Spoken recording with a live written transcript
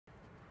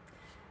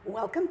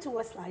Welcome to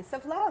A Slice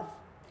of Love.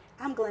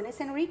 I'm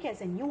Glenis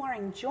and you are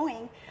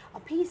enjoying a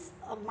piece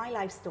of my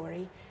life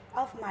story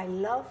of my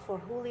love for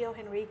Julio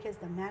Henriquez,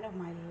 the man of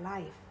my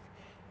life.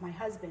 My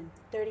husband,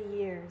 30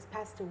 years,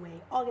 passed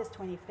away August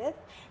 25th,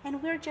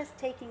 and we're just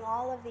taking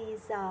all of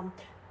these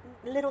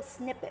little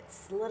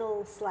snippets,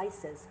 little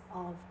slices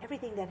of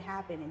everything that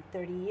happened in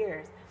 30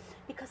 years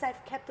because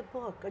I've kept a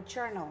book, a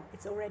journal.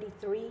 It's already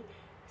three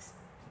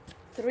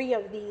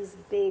of these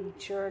big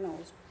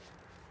journals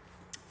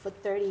for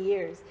 30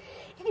 years.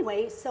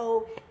 Anyway,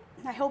 so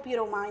I hope you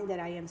don't mind that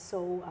I am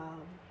so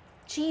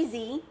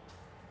cheesy,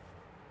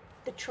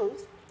 the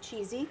truth,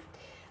 cheesy,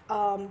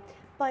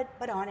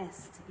 but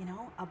honest,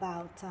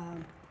 about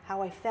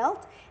how I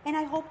felt. And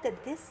I hope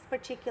that this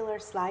particular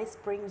slice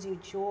brings you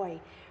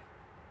joy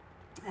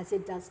as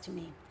it does to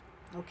me.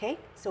 Okay,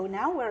 so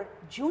now we're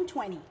June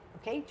 20,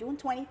 okay, June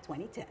 20,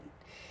 2010.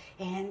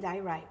 And I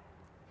write,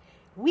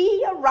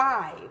 we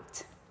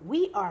arrived.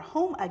 We are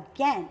home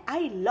again.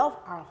 I love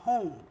our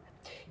home.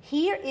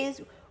 Here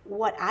is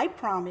what I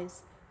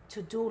promised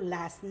to do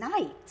last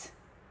night.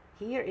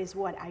 Here is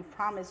what I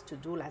promised to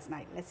do last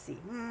night. Let's see.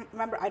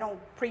 Remember, I don't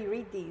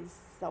pre-read these,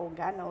 so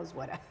God knows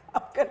what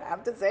I'm going to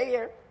have to say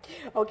here.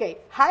 Okay,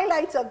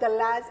 highlights of the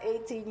last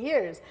 18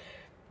 years.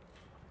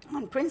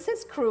 On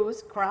Princess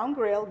Cruise, Crown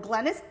Grill,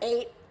 Glenis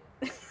ate.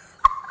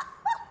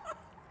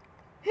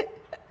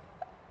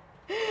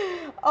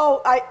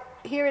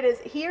 Here it is.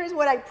 Here is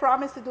what I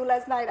promised to do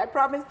last night. I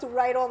promised to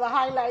write all the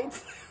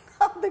highlights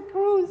of the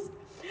cruise.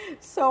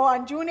 So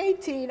on June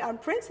 18, on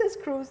Princess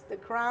Cruise, the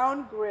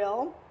Crown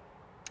Grill,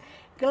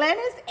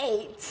 Glenis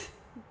ate.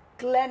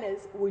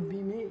 Glenis would be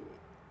me.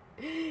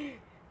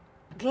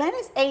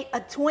 Glenis ate a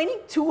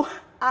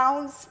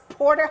 22-ounce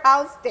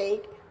porterhouse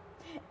steak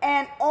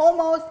and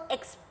almost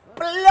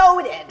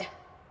exploded.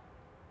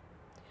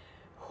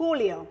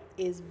 Julio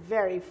is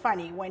very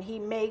funny when he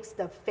makes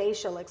the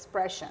facial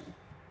expression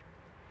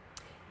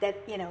that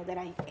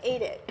I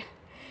ate it.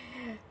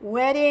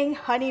 Wedding,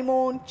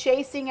 honeymoon,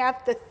 chasing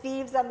after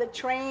thieves on the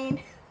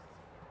train.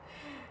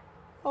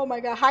 Oh my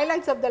God,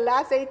 highlights of the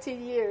last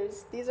 18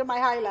 years. These are my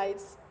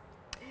highlights.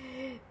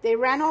 They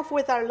ran off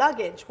with our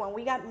luggage when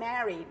we got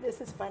married.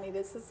 This is funny,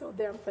 this is so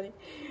damn funny.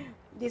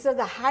 These are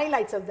the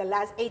highlights of the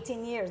last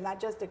 18 years, not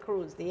just the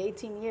cruise, the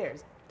 18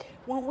 years.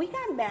 When we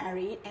got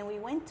married and we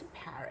went to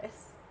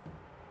Paris,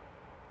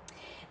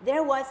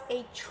 there was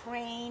a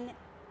train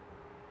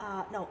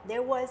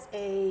there was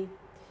a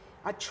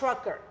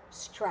trucker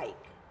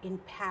strike in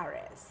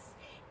Paris.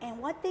 And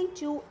what they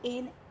do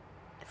in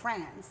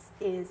France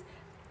is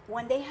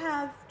when they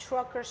have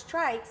trucker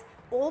strikes,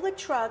 all the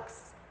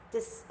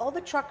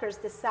truckers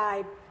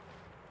decide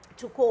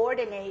to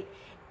coordinate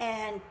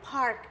and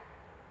park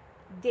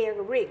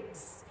their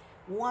rigs,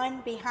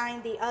 one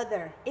behind the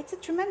other. It's a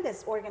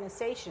tremendous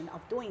organization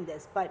of doing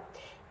this, but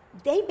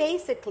they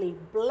basically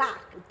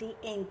block the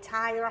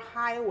entire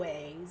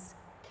highways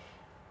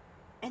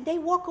and they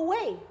walk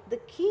away. The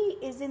key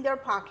is in their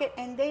pocket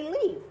and they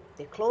leave.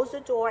 They close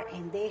the door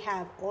and they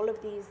have all of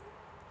these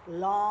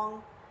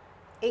long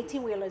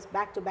 18-wheelers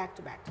back to back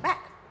to back to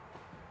back.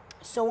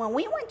 So when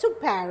we went to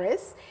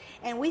Paris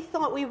and we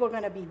thought we were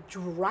going to be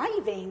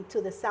driving to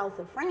the south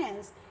of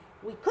France,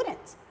 we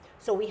couldn't.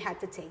 So we had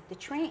to take the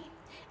train.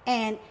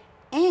 And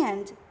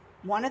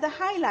one of the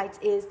highlights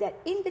is that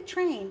in the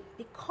train,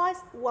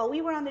 because while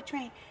we were on the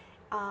train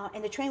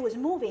and the train was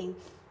moving,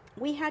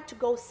 we had to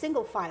go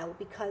single file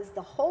because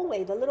the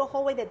hallway, the little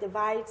hallway that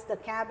divides the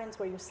cabins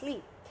where you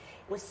sleep,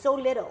 was so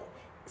little,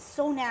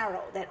 so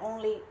narrow that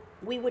only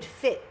we would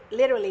fit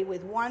literally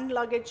with one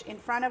luggage in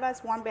front of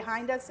us, one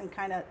behind us, and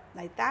kind of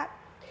like that.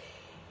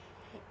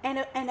 And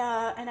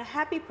a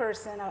happy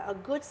person, a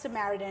good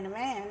Samaritan, a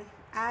man,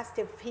 asked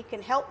if he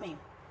can help me.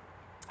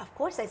 Of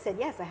course, I said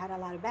yes. I had a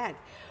lot of bags.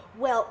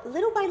 Well,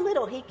 little by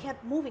little, he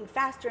kept moving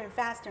faster and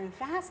faster and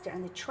faster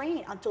on the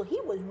train until he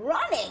was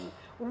running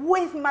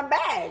with my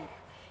bag.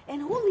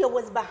 And Julio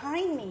was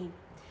behind me.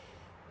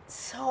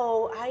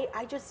 So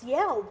I just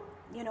yelled,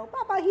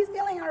 Papa, he's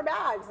stealing our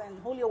bags. And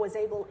Julio was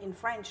able, in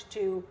French,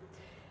 to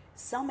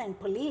summon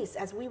police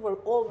as we were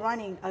all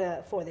running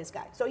for this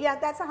guy. So yeah,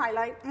 that's a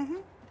highlight.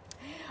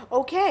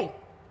 Okay.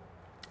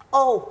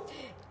 Oh,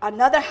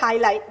 another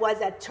highlight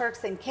was at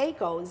Turks and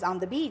Caicos on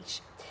the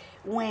beach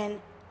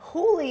when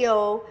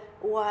Julio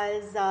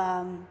was,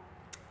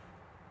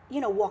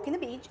 walking the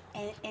beach,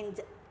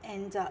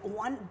 and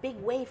one big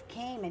wave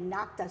came and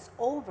knocked us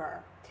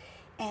over.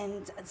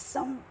 And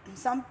some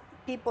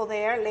people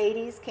there,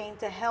 ladies, came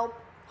to help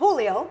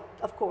Julio,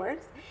 of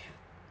course.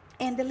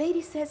 And the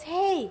lady says,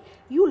 hey,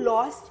 you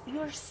lost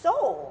your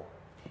soul.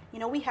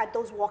 We had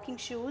those walking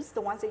shoes,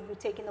 the ones that you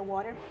take in the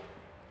water.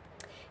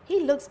 He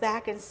looks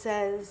back and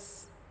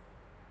says,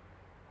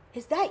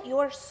 is that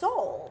your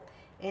soul?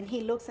 And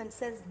he looks and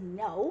says,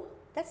 no,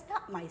 that's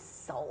not my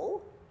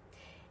soul.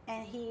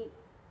 And he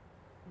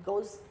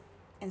goes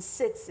and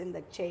sits in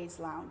the chaise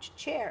lounge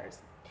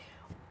chairs,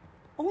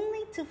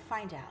 only to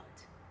find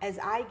out, as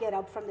I get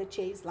up from the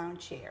chaise lounge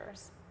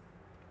chairs,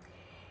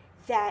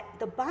 that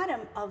the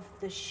bottom of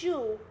the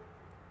shoe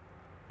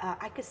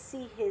I could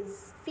see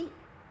his feet.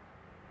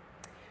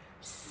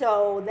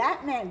 So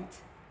that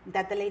meant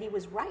that the lady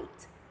was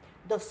right.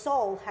 The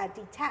sole had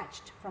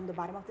detached from the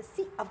bottom of the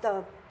seat of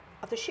the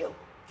shoe.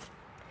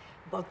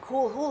 But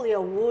Cool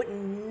Julio would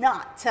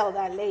not tell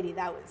that lady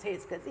that was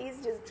his because he's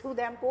just too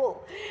damn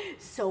cool.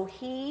 So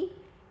he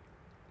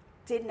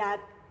did not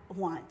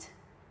want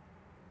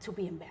to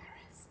be embarrassed.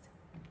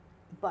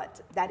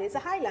 But that is a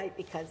highlight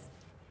because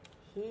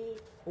he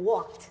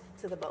walked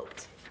to the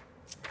boat.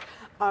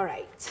 All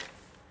right.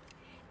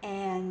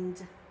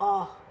 And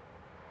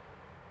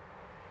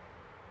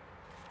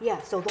yeah,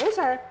 so those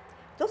are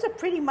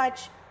pretty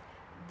much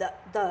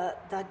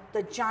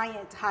the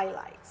giant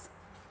highlights.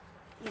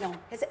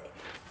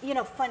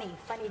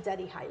 Funny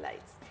daddy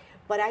highlights.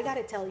 But I got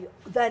to tell you,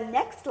 the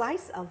next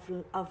slice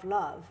of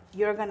love,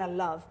 you're going to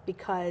love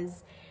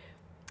because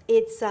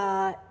it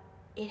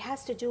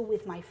has to do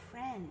with my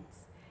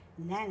friends,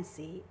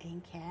 Nancy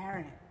and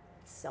Karen.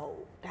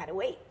 So, gotta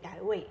wait.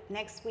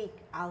 Next week,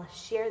 I'll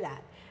share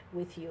that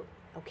with you.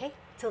 Okay?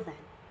 Till then.